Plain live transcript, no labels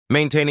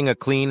Maintaining a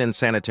clean and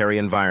sanitary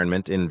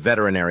environment in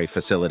veterinary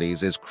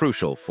facilities is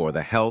crucial for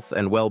the health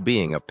and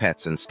well-being of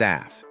pets and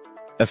staff.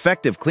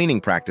 Effective cleaning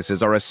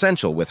practices are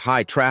essential with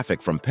high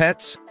traffic from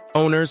pets,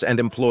 owners, and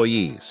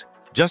employees.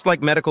 Just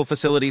like medical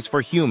facilities for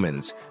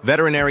humans,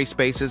 veterinary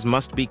spaces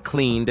must be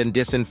cleaned and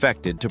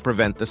disinfected to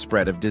prevent the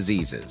spread of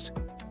diseases.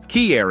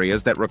 Key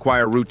areas that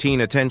require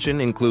routine attention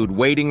include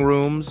waiting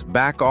rooms,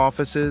 back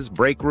offices,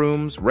 break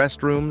rooms,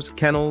 restrooms,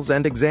 kennels,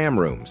 and exam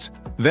rooms.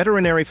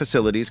 Veterinary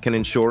facilities can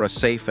ensure a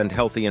safe and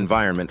healthy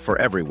environment for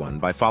everyone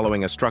by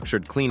following a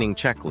structured cleaning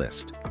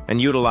checklist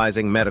and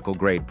utilizing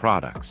medical-grade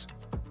products.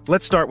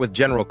 Let's start with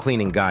general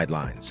cleaning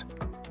guidelines.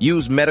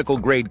 Use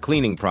medical-grade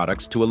cleaning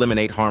products to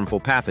eliminate harmful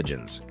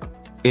pathogens.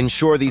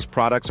 Ensure these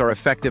products are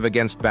effective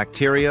against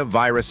bacteria,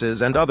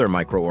 viruses, and other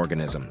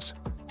microorganisms.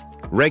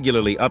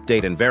 Regularly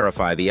update and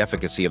verify the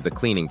efficacy of the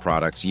cleaning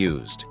products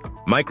used.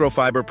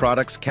 Microfiber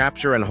products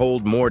capture and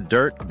hold more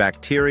dirt,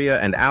 bacteria,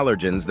 and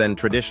allergens than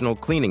traditional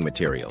cleaning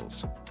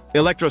materials.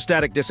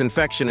 Electrostatic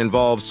disinfection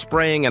involves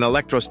spraying an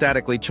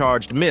electrostatically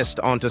charged mist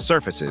onto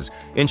surfaces,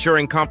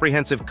 ensuring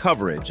comprehensive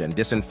coverage and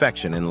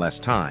disinfection in less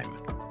time.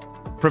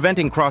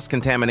 Preventing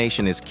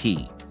cross-contamination is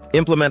key.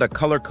 Implement a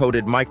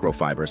color-coded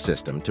microfiber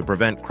system to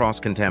prevent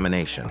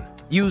cross-contamination.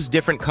 Use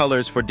different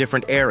colors for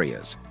different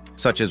areas,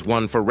 such as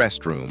one for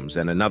restrooms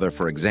and another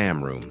for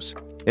exam rooms.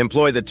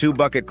 Employ the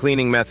 2-bucket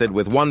cleaning method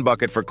with 1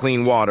 bucket for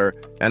clean water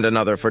and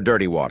another for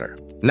dirty water.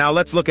 Now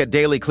let's look at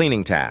daily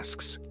cleaning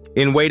tasks.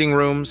 In waiting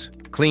rooms,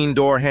 clean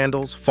door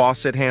handles,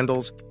 faucet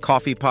handles,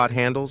 coffee pot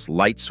handles,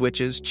 light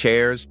switches,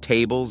 chairs,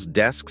 tables,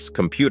 desks,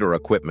 computer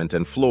equipment,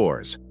 and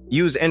floors.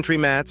 Use entry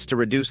mats to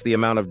reduce the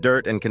amount of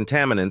dirt and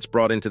contaminants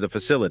brought into the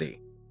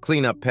facility.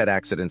 Clean up pet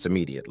accidents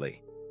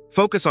immediately.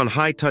 Focus on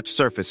high-touch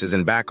surfaces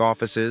in back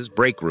offices,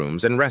 break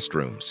rooms, and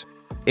restrooms.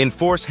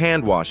 Enforce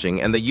hand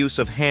washing and the use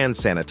of hand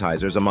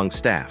sanitizers among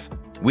staff.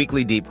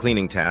 Weekly deep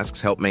cleaning tasks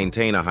help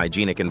maintain a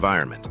hygienic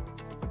environment.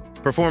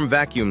 Perform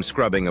vacuum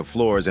scrubbing of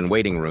floors in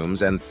waiting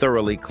rooms and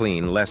thoroughly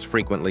clean less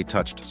frequently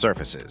touched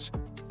surfaces.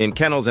 In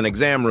kennels and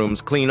exam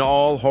rooms, clean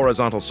all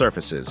horizontal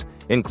surfaces,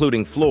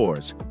 including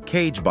floors,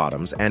 cage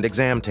bottoms, and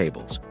exam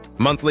tables.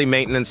 Monthly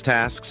maintenance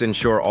tasks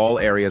ensure all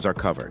areas are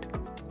covered.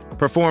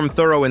 Perform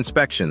thorough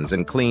inspections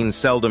and clean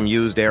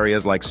seldom-used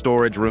areas like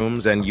storage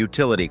rooms and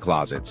utility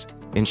closets.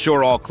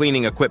 Ensure all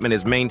cleaning equipment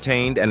is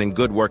maintained and in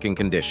good working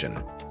condition.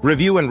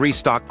 Review and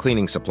restock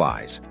cleaning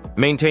supplies.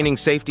 Maintaining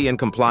safety and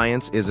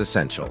compliance is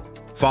essential.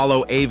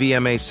 Follow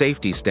AVMA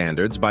safety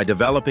standards by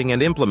developing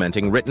and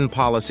implementing written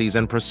policies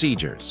and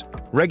procedures.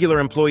 Regular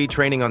employee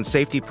training on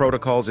safety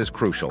protocols is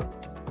crucial.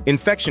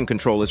 Infection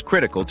control is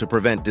critical to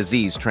prevent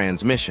disease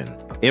transmission.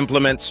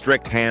 Implement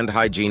strict hand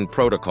hygiene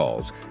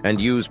protocols and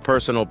use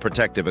personal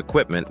protective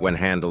equipment when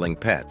handling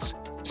pets.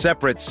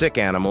 Separate sick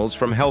animals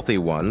from healthy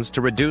ones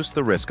to reduce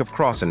the risk of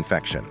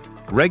cross-infection.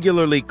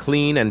 Regularly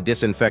clean and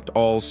disinfect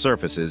all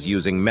surfaces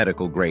using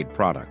medical-grade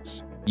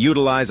products.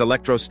 Utilize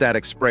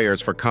electrostatic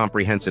sprayers for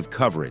comprehensive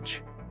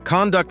coverage.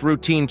 Conduct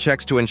routine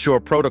checks to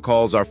ensure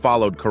protocols are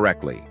followed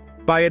correctly.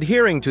 By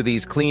adhering to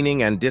these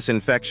cleaning and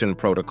disinfection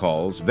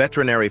protocols,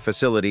 veterinary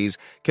facilities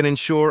can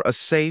ensure a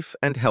safe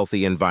and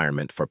healthy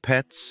environment for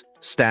pets,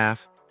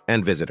 staff,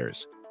 and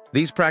visitors.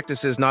 These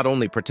practices not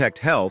only protect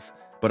health,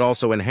 but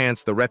also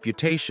enhance the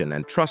reputation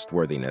and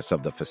trustworthiness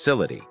of the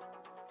facility.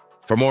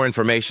 For more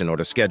information or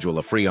to schedule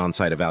a free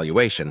on-site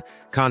evaluation,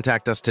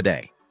 contact us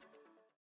today.